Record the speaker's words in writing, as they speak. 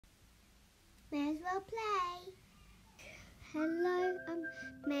May as well play. Hello,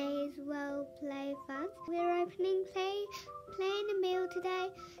 may as well play fans. We're opening playing a meal today,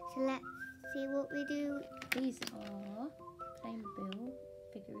 so let's see what we do. These are Playmobil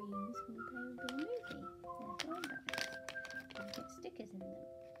figurines from the Playmobil movie. They're Blindbags. You can get stickers in them.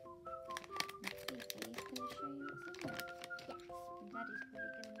 And Fifi's going to show you what's in there. Yes. And Daddy's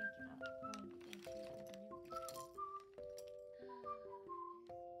probably going to make it up on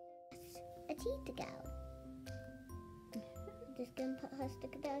A cheetah girl. Just gonna put her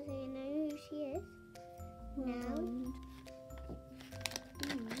sticker down so you know who she is. Now.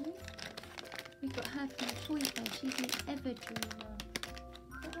 We've got her from Toy Fair. She's an EverDreamer.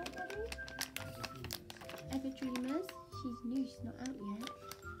 Is that right, Daddy? EverDreamerz. She's new, she's not out yet.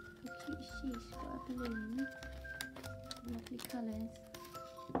 How cute is she? She's got a balloon. Lovely colours.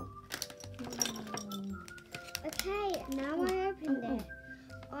 Okay, now I opened it.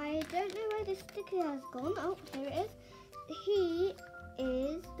 I don't know where the sticker has gone. Oh, here it is. He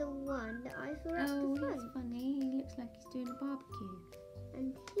is the one that I saw at the front. Oh, he's funny. He looks like he's doing a barbecue. And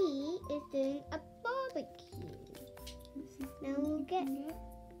he is doing a barbecue. Now we'll get...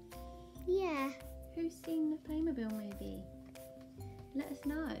 Yeah. Who's seen the Playmobil movie? Let us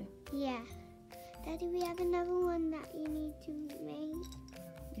know. Yeah. Daddy, we have another one that you need to make.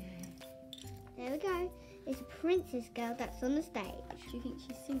 There we go. It's a princess girl that's on the stage. Do you think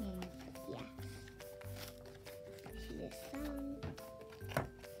she's singing? Yes. She just sang.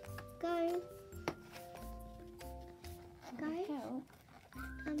 Go. Go. Help.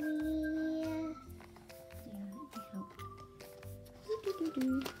 Yes. Yeah, let me help.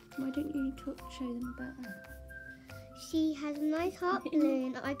 Why don't you show them about her? She has a nice heart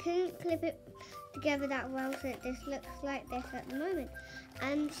balloon. I couldn't clip it together that well, so it just looks like this at the moment.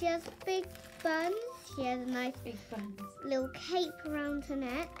 And she has big buns. She has a nice Big buns. little cape around her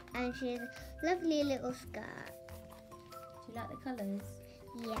neck, and she has a lovely little skirt. Do you like the colours?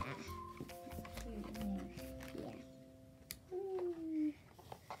 Yeah. Cute, isn't it? Yeah.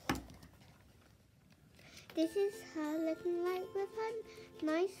 This is her looking like with her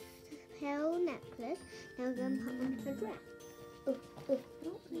nice pearl necklace. Now we're going to put on her dress.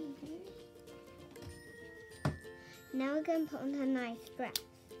 Now we're going to put on her nice dress.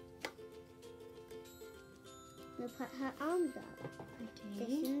 We'll put her arms up.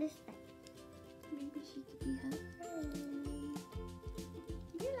 Pretty. This in this bag. Maybe she could be her friend.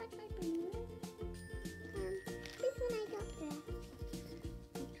 Do you like my balloon? This one I got there.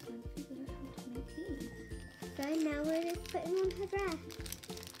 We'll try and figure out how to make these. So now we're just putting on her dress.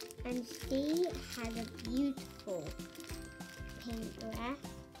 And she has a beautiful pink dress.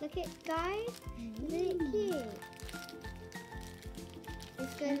 Look at guys. Isn't it cute?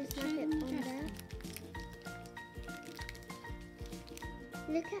 Let's go and snap it on there.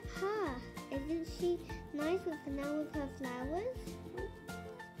 Look at her. Isn't she nice with her flowers?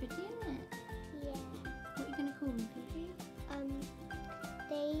 Pretty, isn't it? Yeah. What are you going to call them, Fifi?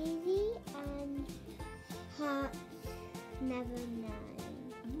 Daisy and Hearts Never Know.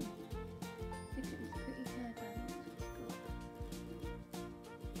 Oh. Look at this pretty hairband she's got.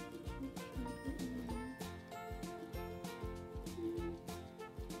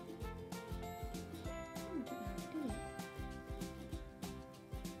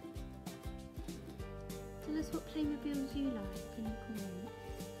 Tell us what Playmobiles you like in the comments.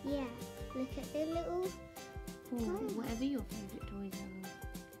 Yeah. Look at the little... Or whatever your favourite toys are.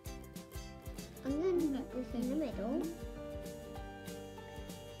 I'm going to put this in the middle.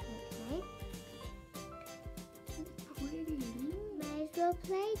 Okay. Pretty. May as well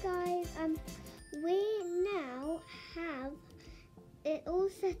play, guys. We now have it all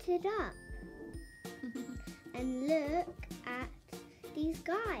set it up. And look at these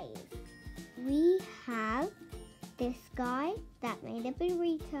guys. We have this guy that made a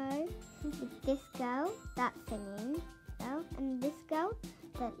burrito, this girl that's singing, and this girl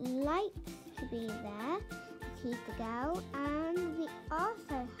that likes to be there, a teacher girl, and we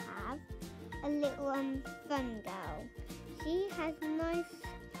also have a little fun girl. She has nice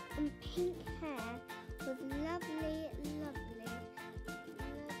pink hair with lovely some lovely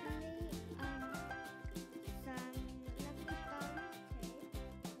buns too.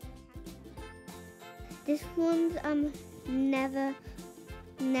 This one's never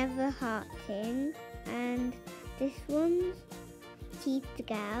hearting, and this one's Cheetah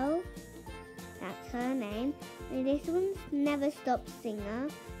Girl, that's her name, and this one's Never Stop Singer,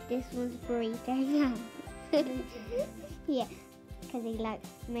 this one's Burrito Man. Yeah, because he likes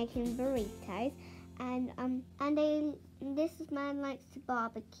making burritos, and this man likes to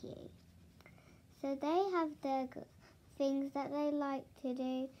barbecue. So they have their things that they like to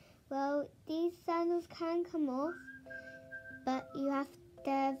do Well, these sandals can come off, but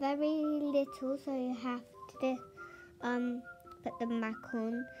they're very little, so you have to put them back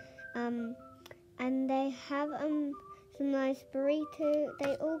on. And they have some nice burrito.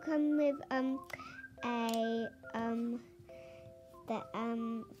 They all come with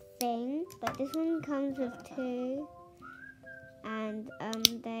thing, but this one comes with 2, and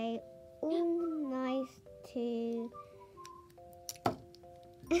they all nice to.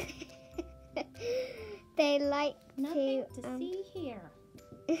 They like Nothing to see here.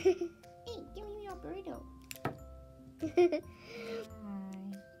 Hey, give me your burrito. Bye.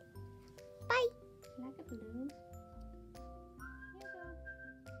 Bye. Like a balloon. Here you go.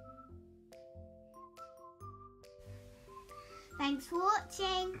 Thanks for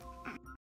watching.